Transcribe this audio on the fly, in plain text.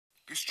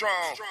Get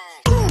strong.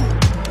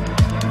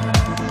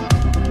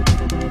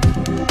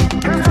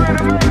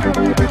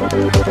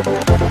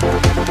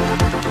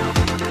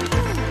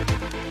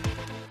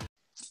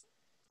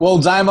 Well,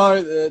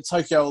 Damo, the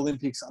Tokyo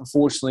Olympics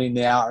unfortunately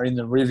now are in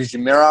the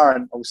rearview mirror,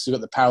 and obviously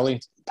got the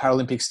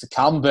Paralympics to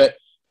come. But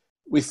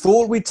we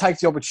thought we'd take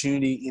the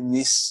opportunity in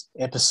this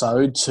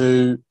episode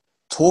to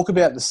talk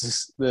about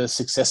the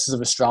successes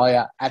of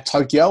Australia at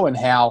Tokyo and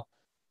how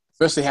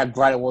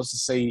great it was to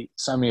see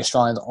so many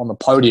Australians on the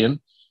podium,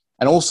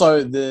 and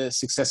also the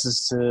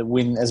successes to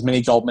win as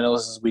many gold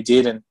medals as we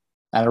did, and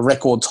a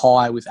record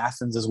tie with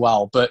Athens as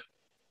well. But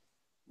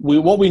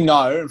what we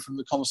know from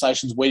the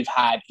conversations we've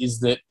had is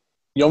that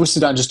you obviously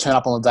don't just turn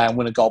up on the day and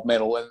win a gold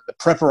medal, and the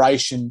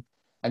preparation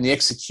and the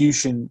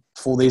execution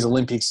for these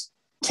Olympics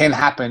can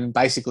happen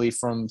basically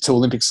from 2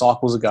 Olympic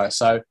cycles ago.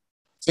 So I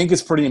think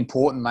it's pretty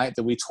important, mate,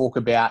 that we talk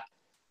about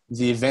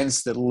the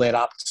events that led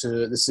up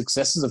to the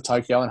successes of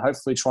Tokyo and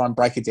hopefully try and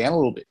break it down a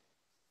little bit.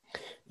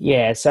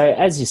 Yeah, so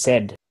as you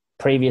said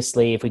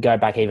previously, if we go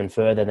back even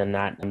further than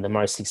that, the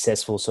most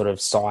successful sort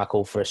of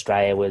cycle for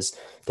Australia was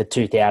the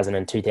 2000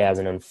 and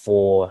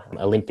 2004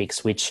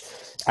 Olympics, which,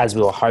 as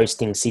we were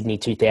hosting Sydney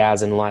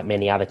 2000, like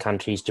many other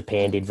countries,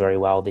 Japan did very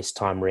well this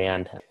time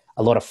around.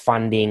 A lot of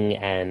funding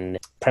and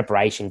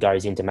preparation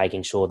goes into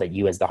making sure that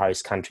you as the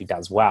host country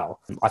does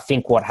well. I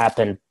think what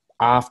happened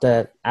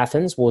after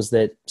Athens was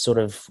that sort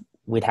of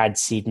we'd had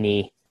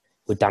Sydney,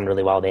 we'd done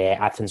really well there.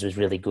 Athens was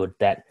really good.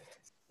 That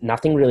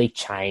nothing really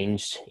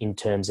changed in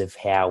terms of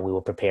how we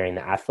were preparing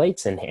the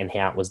athletes and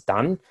how it was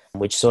done,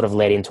 which sort of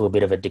led into a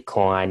bit of a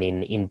decline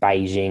in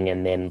Beijing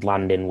and then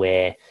London,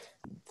 where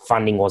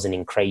funding wasn't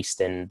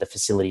increased and the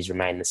facilities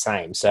remained the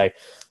same. So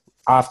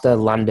after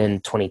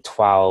London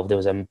 2012, there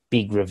was a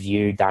big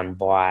review done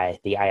by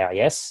the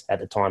AIS at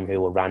the time,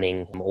 who were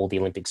running all the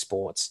Olympic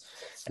sports.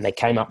 And they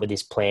came up with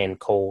this plan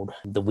called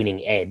the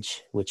Winning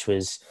Edge, which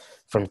was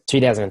from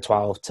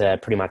 2012 to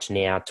pretty much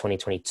now,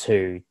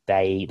 2022,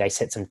 they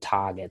set some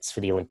targets for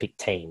the Olympic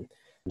team.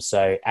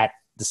 So at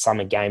the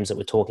Summer Games that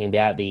we're talking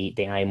about, the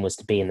aim was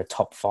to be in the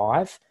top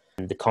 5,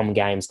 and the Com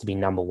Games to be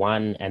number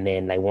 1, and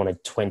then they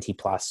wanted 20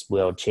 plus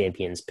world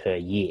champions per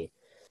year.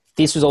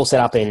 This was all set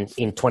up in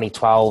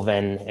 2012,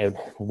 and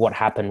what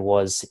happened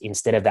was,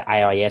 instead of the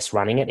AIS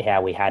running it,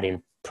 how we had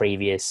in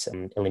previous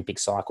Olympic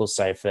cycles,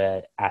 so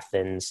for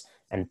Athens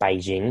and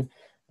Beijing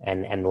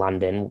and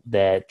London,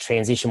 the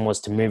transition was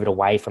to move it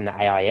away from the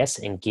AIS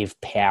and give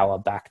power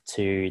back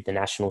to the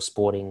national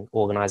sporting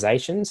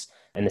organisations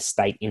and the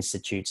state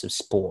institutes of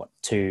sport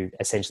to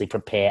essentially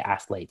prepare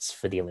athletes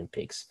for the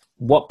Olympics.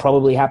 What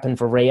probably happened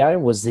for Rio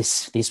was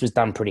this was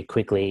done pretty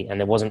quickly, and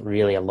there wasn't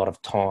really a lot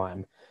of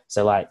time.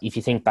 So like, if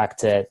you think back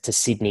to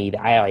Sydney, the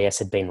AIS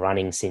had been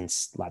running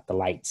since like the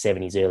late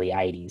 70s, early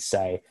 80s. So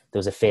there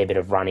was a fair bit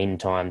of run-in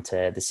time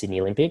to the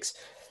Sydney Olympics.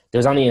 There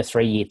was only a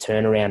 3-year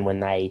turnaround when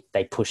they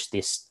pushed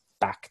this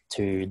back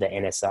to the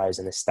NSOs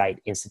and the state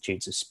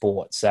institutes of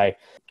sport. So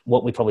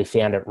what we probably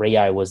found at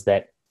Rio was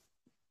that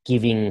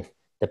giving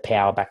the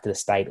power back to the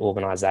state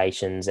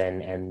organisations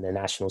and the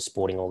national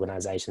sporting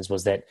organisations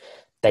was that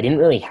they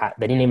didn't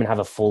even have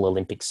a full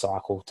Olympic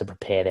cycle to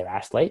prepare their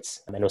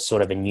athletes. I mean, it was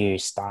sort of a new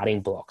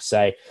starting block.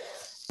 So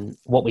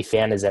what we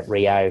found is at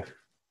Rio,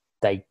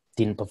 they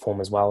didn't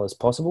perform as well as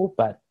possible.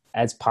 But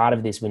as part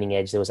of this Winning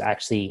Edge, there was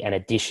actually an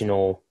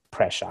additional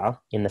pressure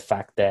in the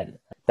fact that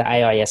the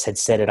AIS had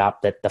set it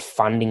up that the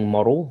funding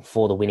model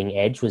for the Winning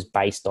Edge was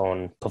based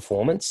on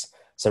performance.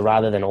 So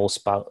rather than all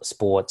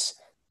sports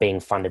being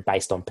funded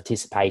based on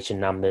participation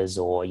numbers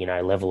or,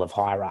 level of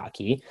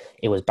hierarchy,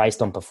 it was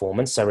based on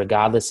performance. So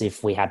regardless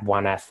if we had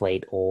 1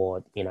 athlete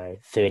or,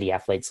 30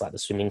 athletes like the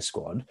swimming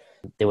squad,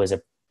 there was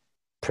a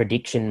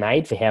prediction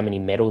made for how many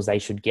medals they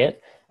should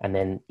get. And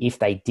then if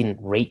they didn't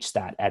reach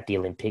that at the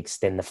Olympics,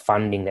 then the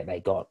funding that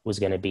they got was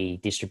going to be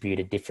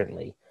distributed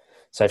differently.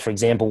 So, for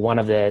example, one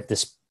of the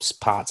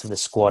parts of the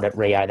squad at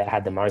Rio that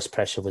had the most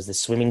pressure was the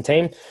swimming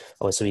team.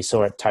 Obviously, we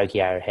saw at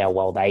Tokyo how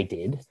well they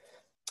did.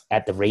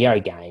 At the Rio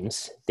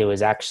Games, there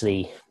was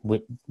actually,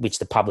 which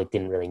the public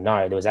didn't really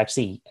know, there was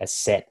actually a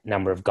set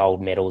number of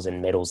gold medals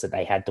and medals that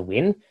they had to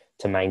win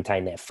to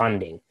maintain their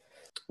funding,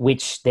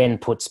 which then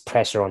puts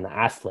pressure on the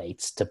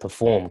athletes to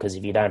perform, because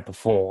if you don't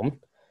perform,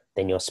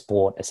 then your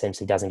sport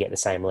essentially doesn't get the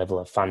same level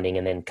of funding.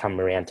 And then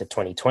come around to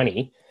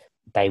 2020,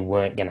 they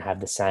weren't going to have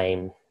the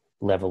same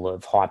level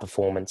of high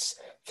performance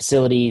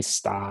facilities,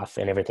 staff,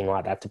 and everything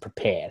like that to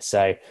prepare.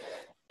 So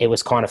it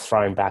was kind of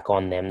thrown back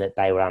on them that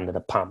they were under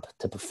the pump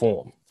to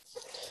perform,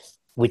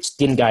 which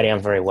didn't go down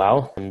very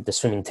well. And the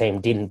swimming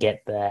team didn't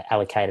get the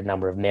allocated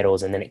number of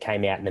medals, and then it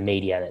came out in the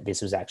media that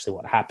this was actually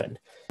what happened.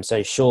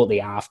 So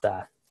shortly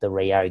after the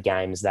Rio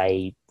Games,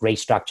 they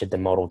restructured the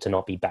model to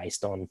not be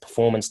based on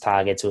performance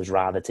targets. It was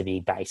rather to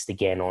be based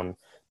again on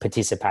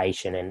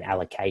participation and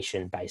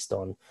allocation based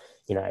on,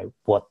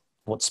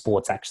 what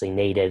sports actually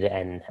needed,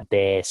 and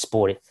the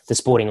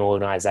sporting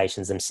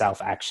organisations themselves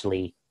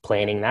actually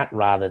planning that,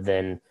 rather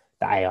than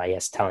the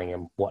AIS telling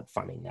them what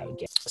funding they would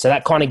get. So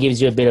that kind of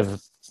gives you a bit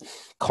of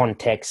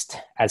context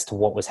as to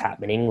what was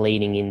happening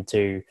leading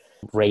into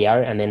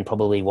Rio, and then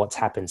probably what's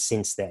happened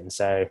since then.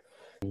 So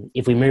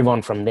if we move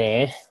on from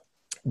there,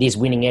 this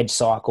winning edge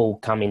cycle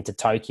come into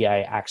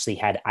Tokyo actually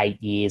had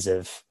 8 years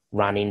of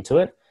run into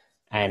it.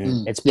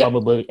 And it's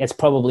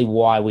probably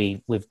why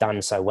we've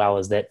done so well,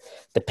 is that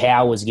the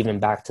power was given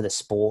back to the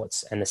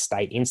sports and the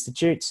state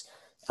institutes.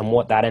 And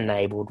what that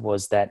enabled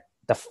was that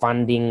the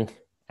funding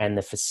and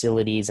the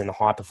facilities and the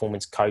high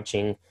performance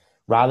coaching,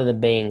 rather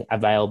than being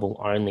available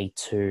only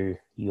to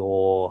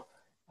your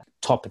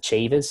top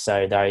achievers,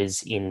 so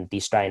those in the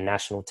Australian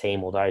national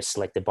team or those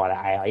selected by the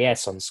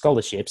AIS on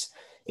scholarships,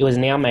 it was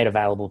now made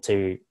available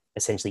to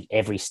essentially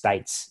every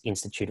state's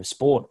institute of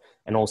sport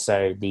and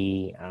also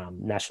the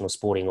national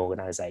sporting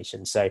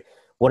organisation. So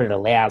what it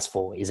allows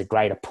for is a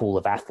greater pool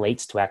of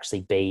athletes to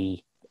actually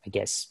be, I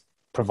guess,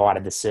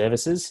 provided the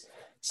services.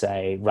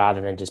 So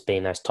rather than just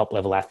being those top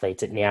level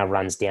athletes, it now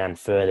runs down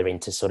further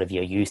into sort of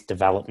your youth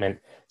development.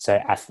 So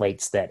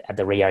athletes that at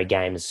the Rio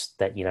Games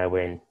that,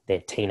 were in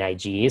their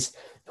teenage years,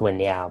 who are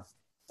now,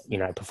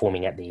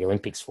 performing at the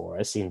Olympics for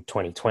us in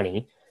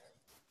 2020,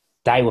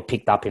 they were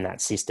picked up in that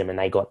system and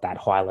they got that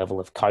high level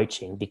of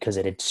coaching because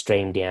it had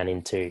streamed down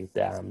into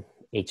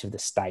each of the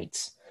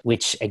states,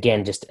 which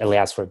again just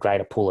allows for a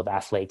greater pool of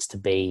athletes to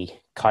be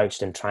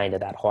coached and trained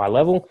at that high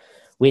level,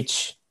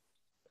 which,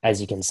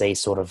 as you can see,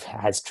 sort of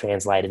has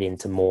translated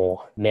into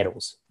more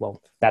medals. Well,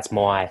 that's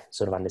my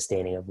sort of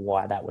understanding of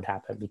why that would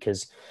happen,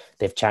 because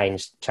they've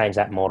changed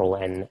that model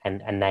and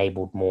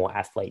enabled more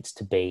athletes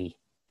to be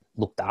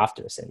looked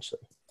after,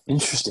 essentially.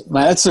 Interesting.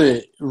 Mate, that's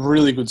a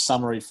really good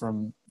summary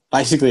from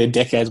basically a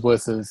decade's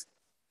worth of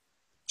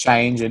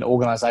change and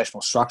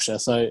organisational structure.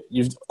 So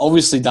you've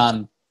obviously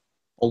done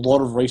a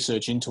lot of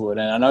research into it,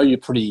 and I know you're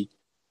pretty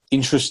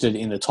interested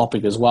in the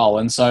topic as well.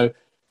 And so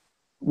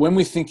when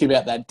we think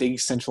about that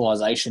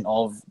decentralisation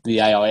of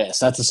the AIS,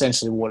 that's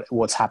essentially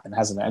what's happened,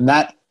 hasn't it? And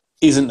that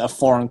isn't a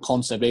foreign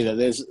concept either.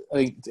 There's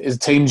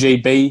Team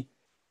GB,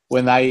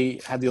 when they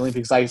had the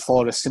Olympics, they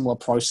followed a similar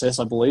process,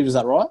 I believe. Is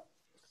that right?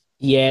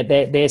 Yeah,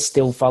 they're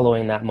still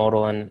following that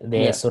model, and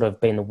they're sort of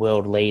been the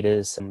world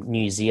leaders.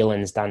 New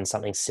Zealand's done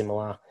something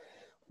similar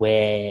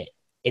where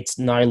it's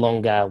no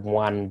longer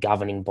one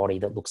governing body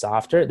that looks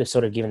after it. They've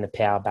sort of given the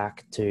power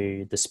back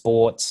to the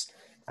sports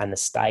and the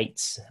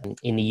states.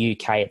 In the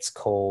UK, it's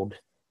called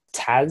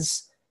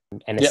TAS,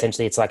 and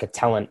essentially it's like a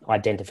talent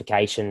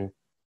identification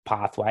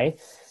pathway.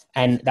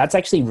 And that's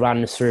actually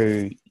run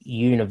through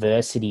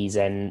universities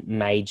and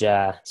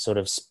major sort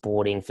of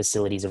sporting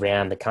facilities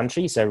around the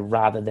country. So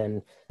rather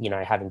than,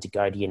 having to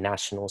go to your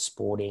national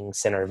sporting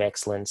centre of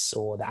excellence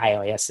or the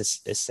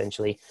AIS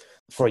essentially,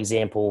 for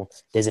example,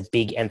 there's a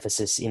big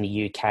emphasis in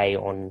the UK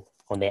on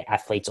their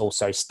athletes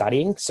also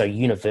studying. So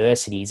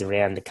universities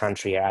around the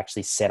country are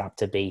actually set up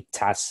to be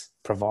TAS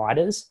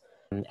providers.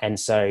 And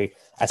so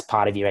as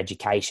part of your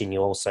education, you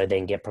also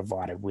then get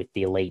provided with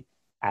the elite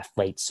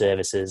athlete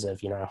services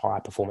of, high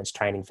performance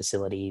training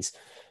facilities,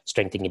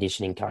 strength and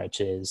conditioning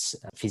coaches,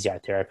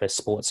 physiotherapists,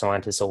 sports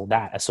scientists, all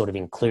that are sort of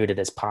included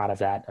as part of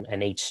that.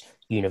 And each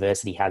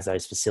university has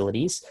those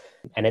facilities.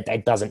 And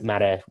it doesn't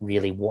matter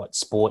really what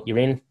sport you're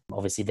in.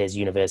 Obviously, there's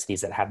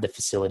universities that have the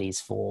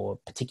facilities for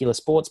particular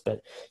sports,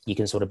 but you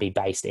can sort of be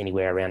based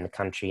anywhere around the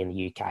country in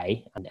the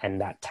UK. And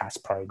that TAS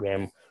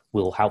program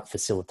will help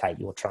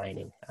facilitate your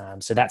training.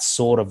 So that's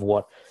sort of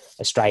what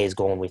Australia's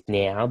gone with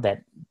now,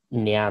 that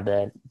now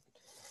the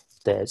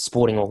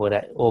sporting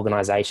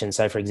organisation.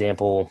 So, for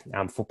example,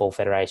 Football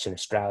Federation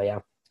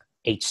Australia,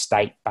 each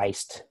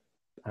state-based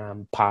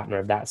partner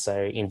of that.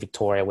 So in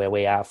Victoria, where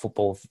we are,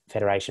 Football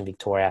Federation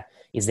Victoria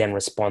is then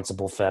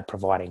responsible for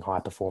providing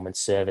high-performance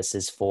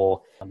services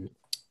for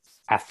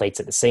athletes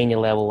at the senior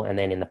level and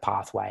then in the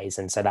pathways.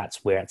 And so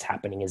that's where it's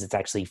happening, is it's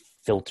actually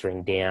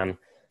filtering down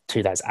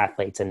to those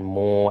athletes, and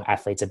more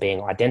athletes are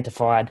being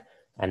identified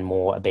and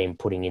more are being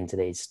putting into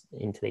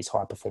these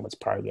high-performance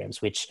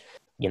programs, which,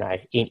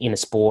 in a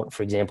sport,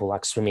 for example,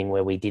 like swimming,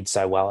 where we did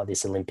so well at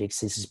this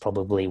Olympics, this is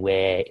probably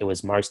where it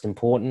was most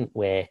important,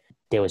 where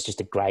there was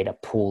just a greater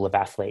pool of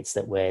athletes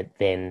that were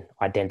then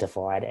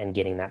identified and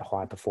getting that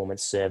high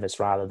performance service,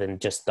 rather than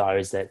just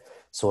those that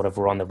sort of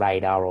were on the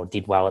radar or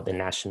did well at the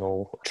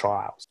national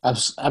trials.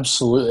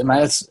 Absolutely,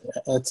 mate.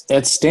 It's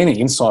outstanding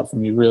insight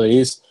from you, really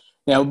is.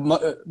 Now,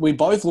 we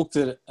both looked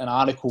at an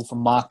article from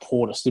Mark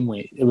Portis, didn't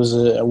we? It was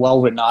a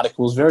well-written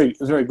article. It was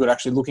very good,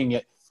 actually, looking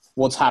at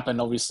what's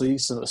happened, obviously,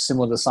 sort of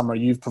similar to the summary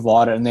you've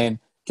provided, and then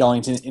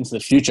going into the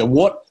future.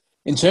 What,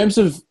 in terms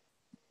of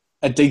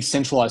a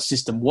decentralized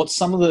system, what's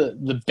some of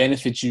the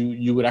benefits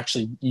you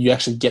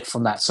actually get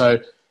from that? So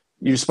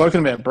you've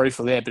spoken about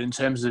briefly there, but in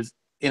terms of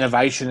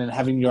innovation and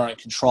having your own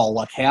control,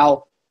 like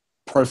how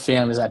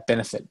profound is that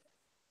benefit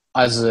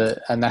as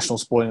a national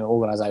sporting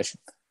organisation?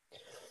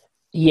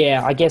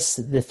 Yeah, I guess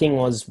the thing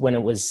was, when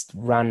it was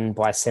run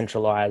by a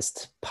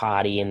centralised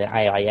party in the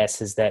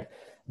AIS, is that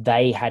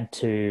they had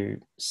to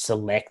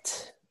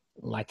select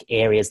like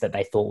areas that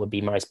they thought would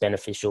be most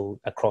beneficial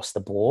across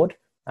the board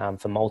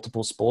for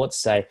multiple sports.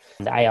 So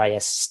the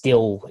AIS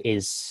still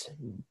is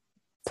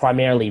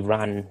primarily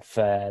run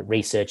for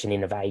research and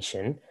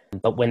innovation,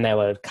 But when they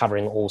were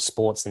covering all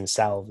sports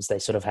themselves, they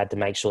sort of had to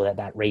make sure that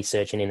that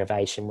research and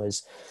innovation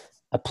was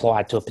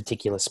applied to a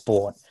particular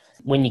sport.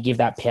 When you give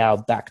that power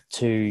back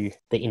to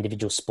the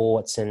individual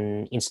sports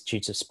and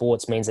institutes of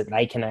sports, means that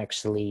they can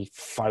actually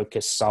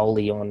focus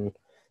solely on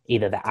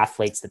either the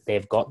athletes that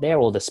they've got there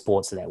or the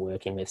sports that they're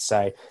working with.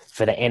 So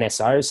for the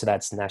NSO, so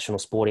that's National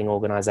Sporting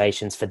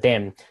Organisations, for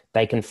them,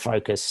 they can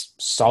focus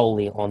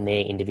solely on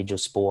their individual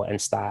sport and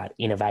start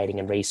innovating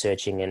and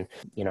researching. And,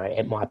 you know,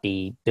 it might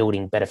be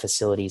building better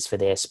facilities for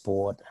their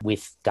sport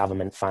with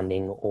government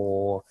funding,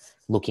 or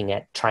looking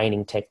at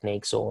training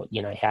techniques, or,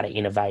 you know, how to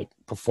innovate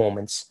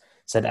performance,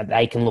 so that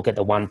they can look at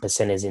the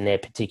 1%ers in their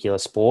particular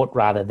sport,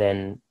 rather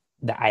than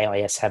the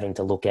AIS having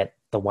to look at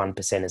the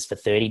 1%ers for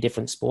 30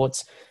 different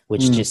sports,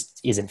 which just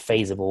isn't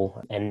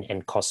feasible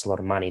and costs a lot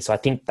of money. So I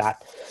think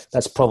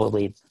that's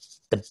probably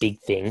the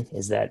big thing,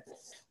 is that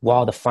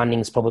while the funding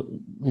is probably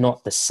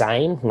not the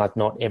same, like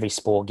not every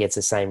sport gets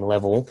the same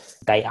level,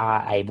 they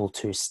are able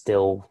to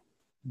still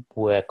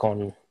work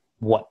on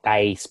what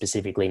they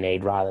specifically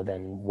need, rather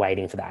than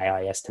waiting for the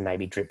AIS to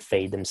maybe drip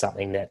feed them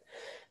something that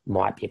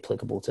might be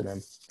applicable to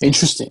them.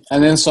 Interesting.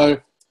 And then so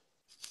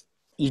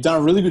you've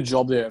done a really good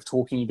job there of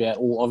talking about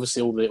all the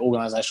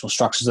organisational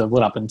structures that have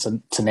led up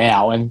into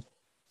now. And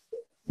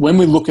when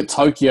we look at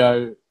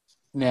Tokyo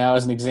now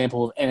as an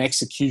example of an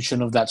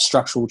execution of that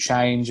structural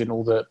change and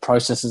all the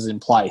processes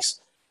in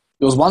place,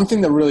 there was one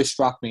thing that really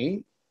struck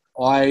me.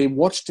 I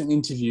watched an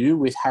interview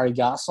with Harry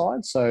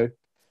Garside, so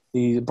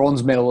the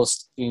bronze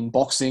medalist in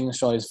boxing,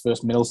 Australia's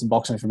first medalist in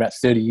boxing for about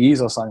 30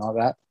 years or something like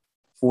that,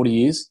 40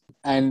 years.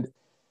 And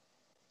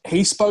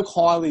he spoke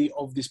highly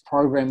of this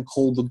program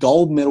called the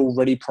Gold Medal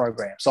Ready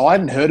Program. So I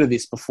hadn't heard of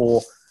this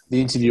before the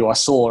interview I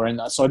saw.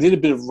 And so I did a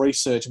bit of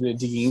research, a bit of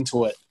digging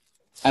into it.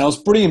 And I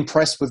was pretty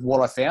impressed with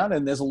what I found.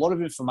 And there's a lot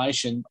of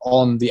information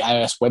on the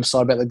AIS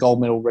website about the Gold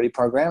Medal Ready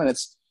Program. And it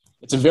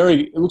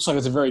looks like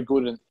it's a very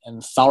good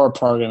and thorough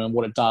program in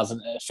what it does.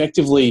 And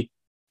effectively,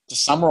 to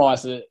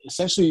summarize it,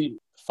 essentially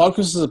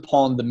focuses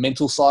upon the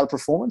mental side of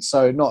performance.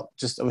 So not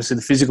just obviously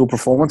the physical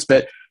performance,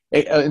 but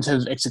in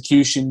terms of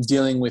execution,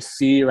 dealing with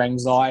fear,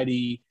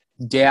 anxiety,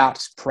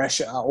 doubt,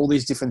 pressure, all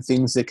these different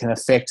things that can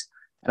affect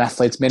an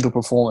athlete's mental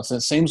performance. And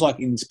it seems like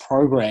in this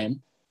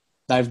program,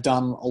 they've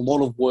done a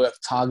lot of work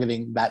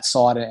targeting that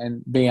side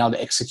and being able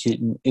to execute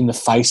in the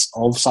face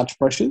of such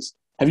pressures.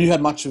 Have you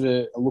had much of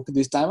a look at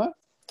this, Damo?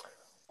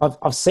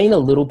 I've seen a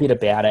little bit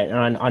about it.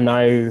 And I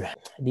know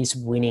this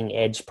Winning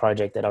Edge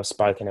project that I've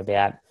spoken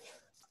about,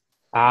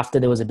 after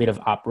there was a bit of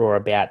uproar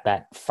about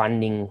that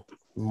funding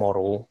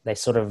model, they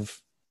sort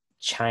of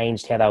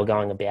changed how they were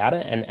going about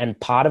it. And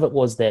part of it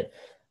was that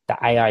the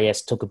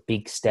AIS took a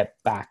big step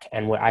back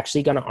and were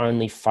actually going to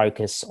only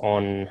focus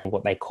on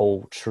what they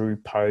call true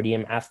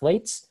podium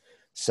athletes.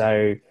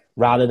 So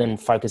rather than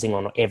focusing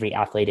on every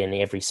athlete in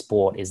every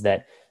sport, is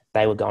that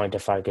they were going to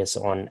focus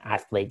on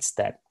athletes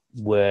that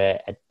were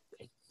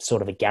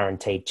sort of a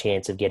guaranteed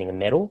chance of getting a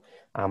medal.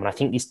 And I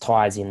think this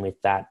ties in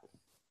with that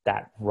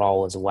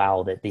role as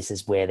well, that this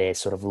is where they're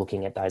sort of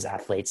looking at those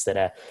athletes that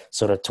are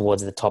sort of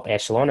towards the top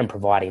echelon and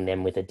providing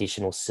them with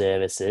additional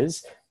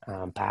services,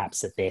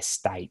 perhaps that their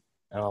state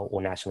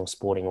or national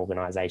sporting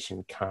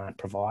organisation can't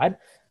provide.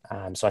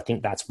 So I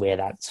think that's where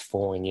that's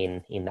falling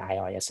in the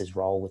AIS's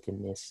role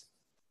within this.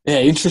 Yeah,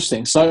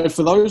 interesting. So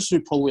for those who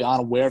probably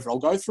aren't aware of it, I'll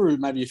go through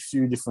maybe a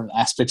few different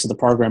aspects of the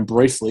program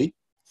briefly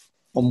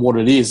on what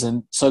it is.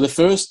 And so the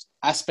first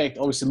aspect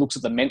obviously looks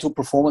at the mental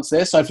performance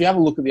there. So if you have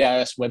a look at the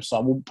AIS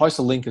website, we'll post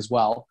a link as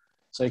well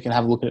so you can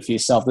have a look at it for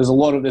yourself. There's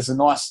a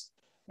nice,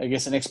 I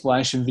guess, an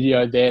explanation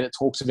video there that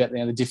talks about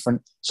the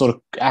different sort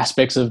of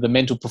aspects of the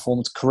mental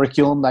performance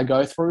curriculum they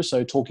go through.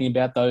 So talking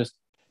about those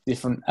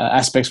different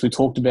aspects we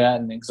talked about,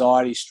 and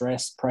anxiety,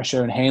 stress,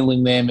 pressure, and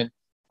handling them,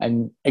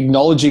 and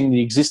acknowledging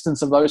the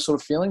existence of those sort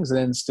of feelings, and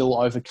then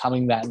still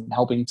overcoming that and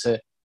helping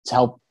to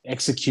help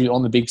execute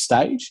on the big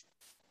stage.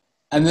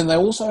 And then they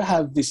also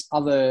have this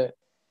another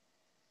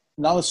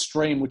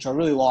stream, which I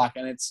really like,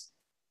 and it's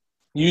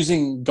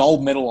using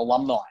gold medal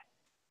alumni.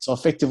 So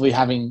effectively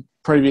having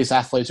previous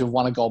athletes who've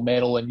won a gold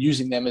medal and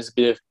using them as a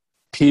bit of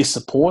peer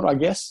support, I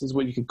guess, is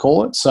what you could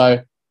call it. So,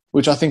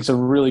 which I think is a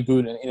really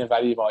good and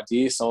innovative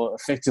idea. So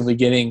effectively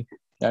getting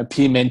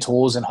peer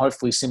mentors and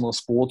hopefully similar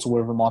sports or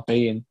wherever it might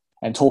be,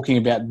 and talking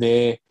about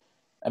their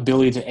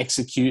ability to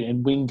execute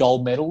and win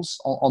gold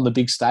medals on the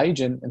big stage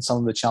and some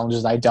of the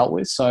challenges they dealt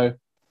with. So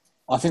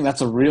I think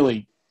that's a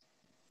really,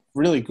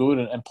 really good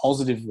and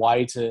positive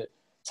way to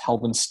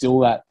help instill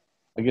that,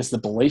 I guess, the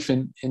belief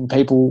in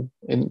people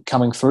in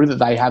coming through that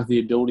they have the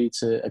ability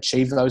to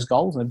achieve those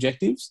goals and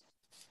objectives.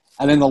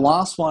 And then the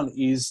last one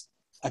is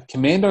a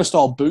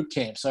commando-style boot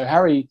camp. So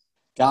Harry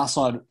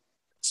Garside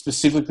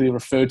specifically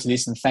referred to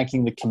this and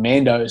thanking the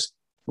commandos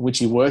which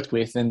he worked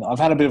with. And I've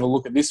had a bit of a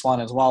look at this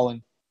one as well.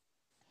 And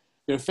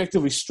they're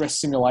effectively stress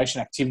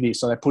simulation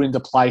activities. So they put into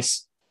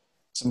place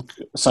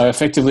so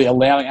effectively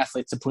allowing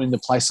athletes to put into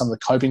place some of the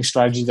coping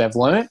strategies they've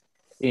learned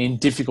in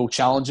difficult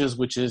challenges,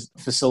 which is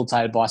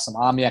facilitated by some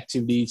army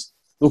activities.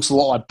 Looks a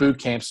lot like boot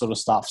camp sort of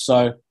stuff.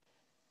 So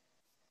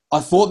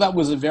I thought that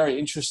was a very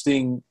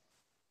interesting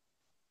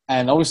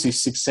and obviously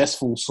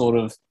successful sort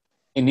of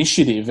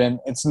initiative. And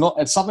it's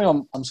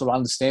something I'm sort of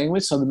understanding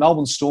with. So the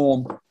Melbourne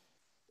Storm,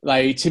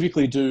 they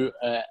typically do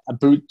a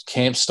boot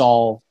camp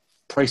style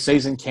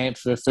pre-season camp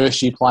for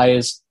first-year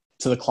players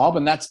to the club,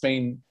 and that's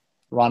been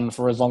run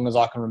for as long as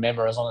I can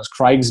remember, as long as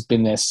Craig's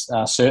been there,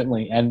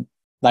 certainly. And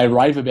they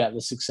rave about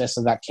the success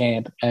of that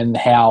camp and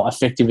how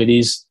effective it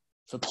is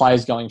for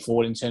players going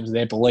forward in terms of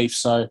their beliefs.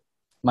 So,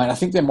 mate, I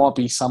think there might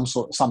be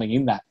something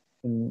in that.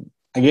 And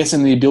I guess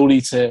in the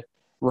ability to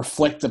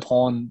reflect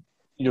upon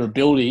your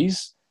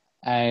abilities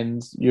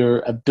and your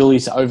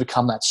ability to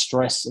overcome that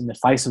stress in the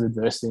face of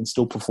adversity and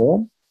still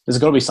perform. There's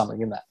got to be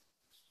something in that.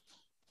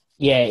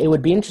 Yeah, it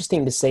would be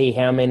interesting to see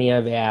how many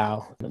of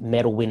our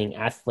medal-winning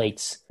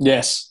athletes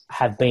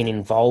have been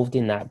involved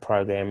in that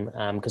program,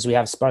 because we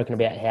have spoken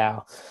about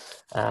how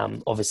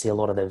obviously a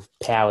lot of the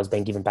power has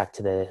been given back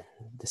to the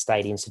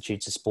State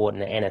Institutes of Sport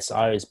and the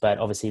NSOs, but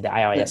obviously the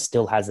AIS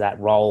still has that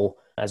role,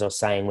 as I was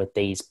saying, with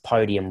these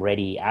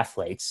podium-ready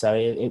athletes. So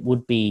it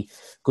would be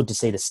good to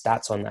see the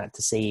stats on that,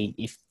 to see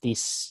if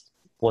this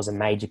was a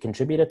major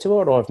contributor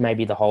to it, or if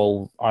maybe the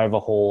whole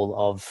overhaul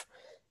of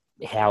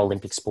how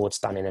Olympic sport's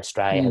done in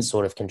Australia has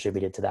sort of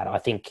contributed to that. I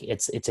think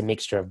it's a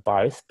mixture of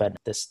both, but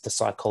the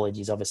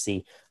psychology is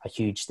obviously a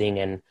huge thing.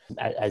 And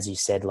as you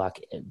said,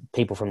 like,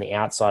 people from the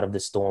outside of the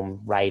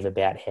Storm rave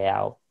about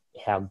how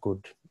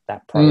good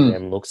that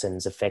program looks and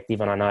is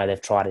effective. And I know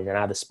they've tried it in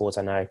other sports.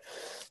 I know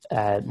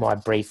my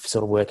brief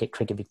sort of work at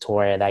Cricket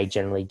Victoria, they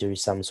generally do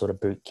some sort of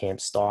boot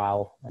camp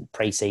style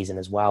pre-season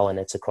as well. And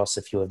it's across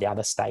a few of the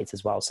other states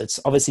as well. So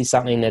it's obviously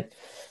something that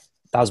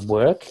does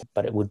work,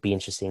 but it would be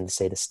interesting to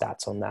see the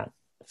stats on that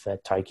for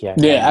Tokyo.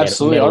 Yeah,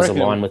 absolutely. Medals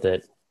align with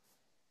it.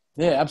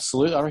 Yeah,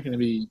 absolutely. I reckon it'd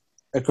be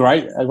a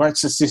great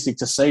statistic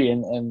to see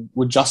and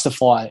would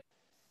justify,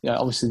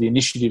 obviously the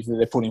initiative that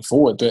they're putting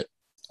forward. But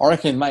I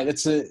reckon, mate,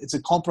 it's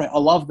a comprehensive. I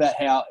love that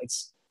how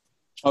it's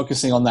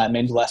focusing on that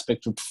mental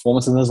aspect of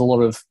performance, and there's a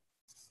lot of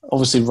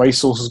obviously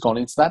resources gone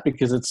into that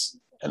because it's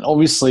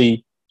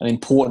obviously an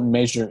important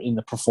measure in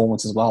the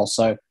performance as well.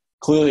 So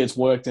clearly it's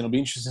worked, and it'll be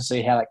interesting to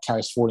see how that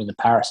carries forward into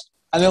Paris.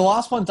 And the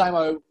last one,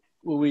 Damo,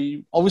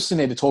 we obviously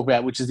need to talk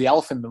about, which is the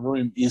elephant in the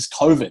room, is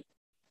COVID.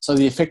 So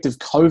the effect of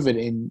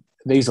COVID in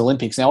these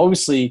Olympics. Now,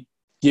 obviously,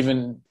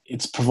 given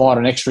it's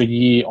provided an extra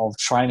year of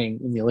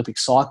training in the Olympic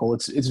cycle,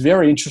 it's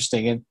very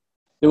interesting. And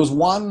there was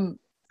one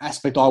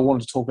aspect I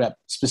wanted to talk about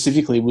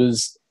specifically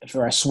was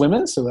for our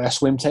swimmers, so our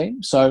swim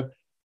team. So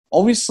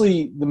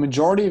obviously, the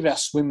majority of our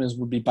swimmers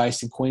would be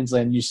based in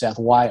Queensland, New South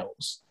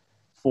Wales,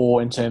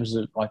 in terms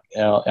of like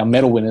our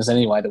medal winners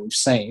anyway that we've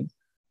seen.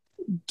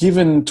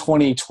 Given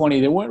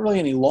 2020, there weren't really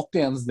any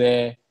lockdowns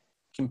there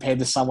compared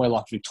to somewhere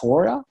like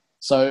Victoria.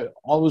 So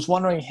I was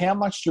wondering, how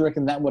much do you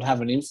reckon that would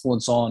have an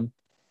influence on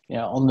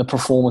the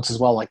performance as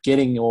well, like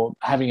getting or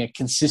having a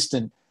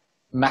consistent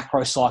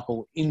macro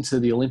cycle into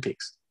the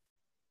Olympics?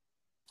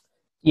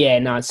 Yeah,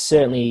 no, it's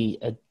certainly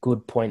a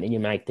good point that you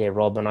make there,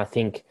 Rob. And I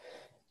think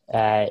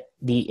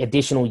the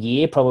additional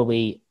year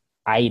probably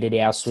aided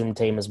our swim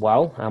team as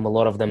well. A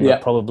lot of them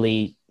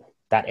probably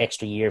that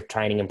extra year of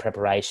training and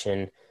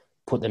preparation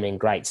put them in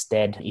great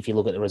stead. If you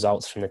look at the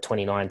results from the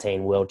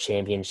 2019 World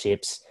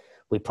Championships,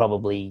 we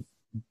probably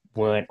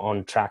weren't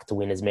on track to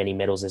win as many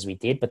medals as we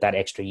did, but that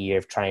extra year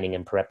of training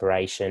and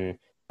preparation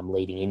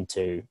leading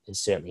into has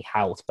certainly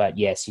helped. But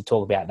yes, you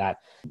talk about that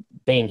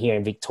being here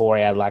in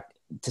Victoria, like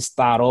to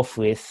start off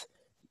with,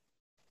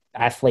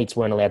 athletes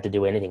weren't allowed to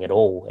do anything at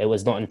all. It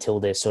was not until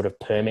their sort of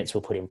permits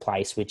were put in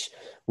place, which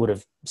would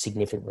have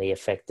significantly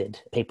affected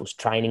people's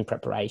training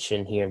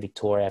preparation here in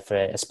Victoria for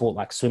a sport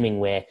like swimming,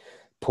 where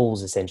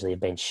pools essentially have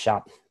been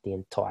shut the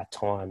entire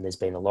time there's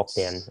been a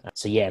lockdown.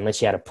 So yeah,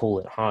 unless you had a pool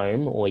at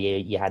home or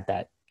you had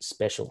that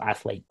special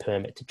athlete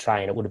permit to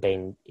train, it would have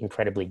been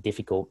incredibly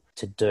difficult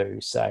to do.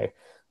 So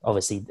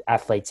obviously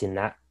athletes in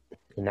that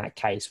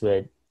case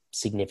were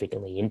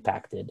significantly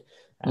impacted.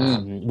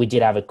 We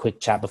did have a quick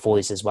chat before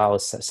this as well,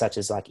 such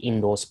as like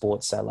indoor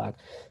sports. So like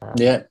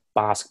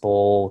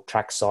basketball,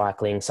 track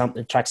cycling.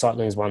 Track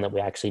cycling is one that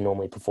we actually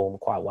normally perform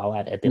quite well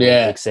at the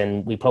Olympics,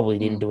 and we probably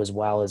didn't do as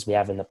well as we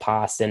have in the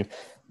past. And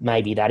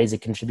maybe that is a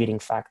contributing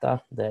factor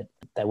that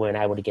they weren't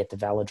able to get to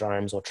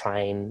velodromes or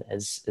train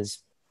as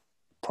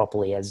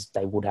properly as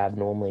they would have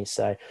normally.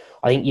 So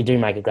I think you do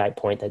make a great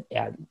point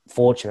that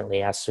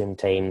fortunately our swim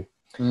team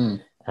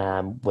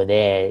were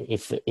there.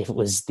 If it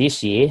was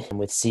this year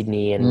with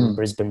Sydney and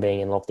Brisbane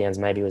being in lockdowns,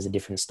 maybe it was a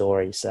different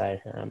story. So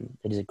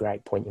it is a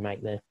great point you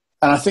make there.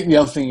 And I think the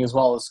other thing as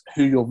well is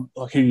who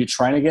you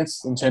train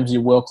against in terms of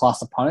your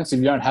world-class opponents. If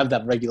you don't have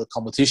that regular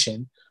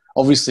competition,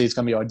 obviously it's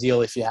going to be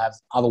ideal if you have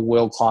other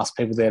world-class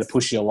people there to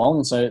push you along.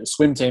 And so the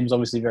swim team is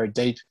obviously very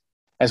deep,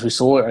 as we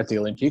saw at the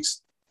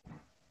Olympics.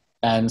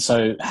 And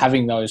so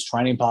having those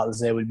training partners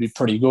there would be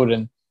pretty good.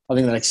 And I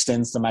think that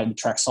extends to maybe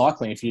track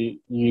cycling. If you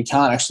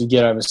can't actually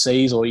get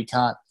overseas or you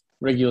can't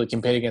regularly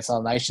compete against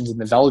other nations in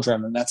the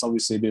velodrome, and that's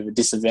obviously a bit of a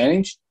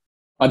disadvantage.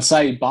 I'd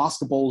say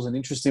basketball is an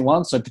interesting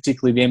one. So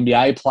particularly the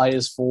NBA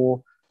players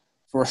for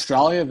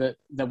Australia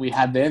that we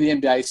had there. The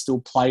NBA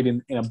still played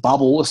in a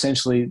bubble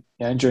essentially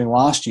during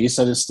last year.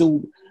 So there's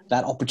still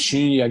that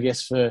opportunity, I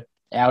guess, for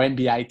our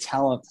NBA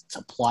talent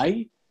to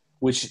play,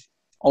 which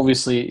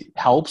obviously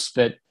helps.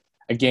 But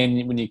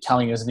again, when you're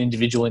coming as an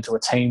individual into a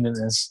team, then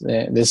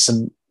there's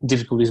some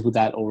difficulties with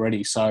that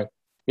already. So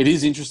it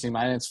is interesting,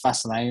 mate. It's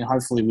fascinating.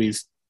 Hopefully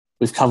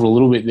we've covered a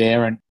little bit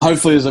there, and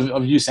hopefully it's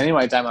of use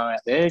anyway, Damo, out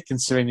there,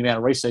 considering the amount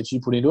of research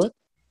you put into it.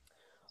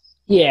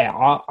 Yeah,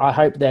 I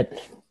hope that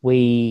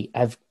we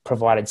have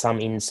provided some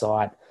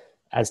insight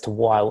as to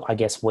why I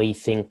guess we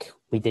think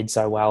we did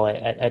so well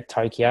at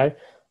Tokyo.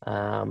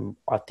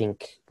 I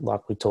think,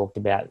 like we talked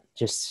about,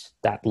 just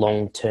that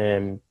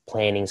long-term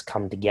planning's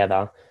come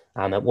together.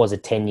 It was a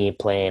 10-year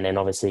plan, and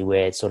obviously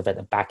we're sort of at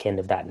the back end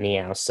of that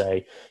now. So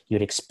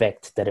you'd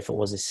expect that if it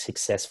was a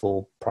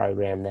successful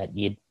program that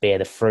you'd bear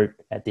the fruit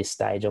at this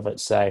stage of it.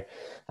 So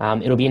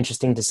it'll be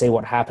interesting to see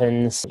what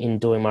happens. In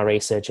doing my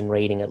research and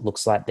reading, it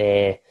looks like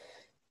they're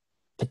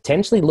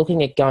potentially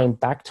looking at going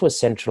back to a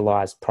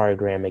centralized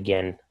program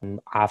again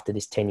after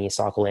this 10-year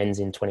cycle ends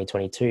in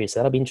 2022. So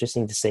that'll be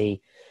interesting to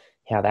see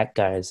how that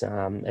goes,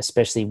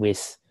 especially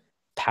with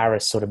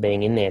Paris sort of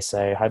being in there.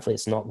 So hopefully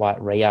it's not like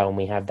Rio and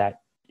we have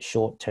that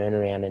short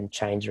turnaround and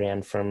change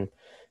around from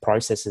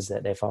processes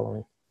that they're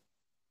following.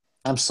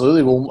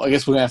 Absolutely. Well, I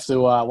guess we're going to have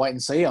to wait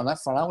and see on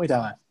that front, aren't we,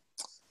 Damo?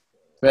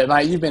 But,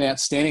 mate, you've been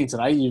outstanding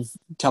today. You've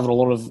covered a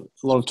lot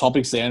of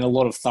topics there and a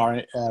lot of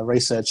thorough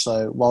research,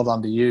 so well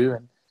done to you.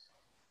 And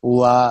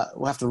we'll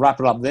have to wrap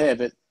it up there.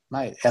 But,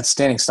 mate,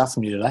 outstanding stuff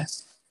from you today.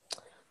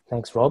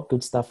 Thanks, Rob.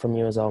 Good stuff from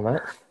you as well,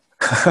 mate.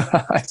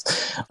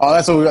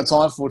 That's all we've got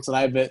time for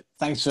today. But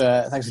thanks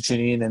for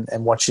tuning in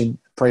and watching.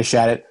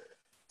 Appreciate it.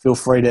 Feel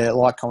free to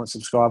like, comment,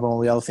 subscribe on all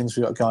the other things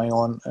we've got going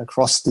on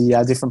across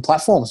the different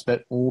platforms.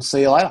 But we'll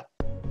see you later.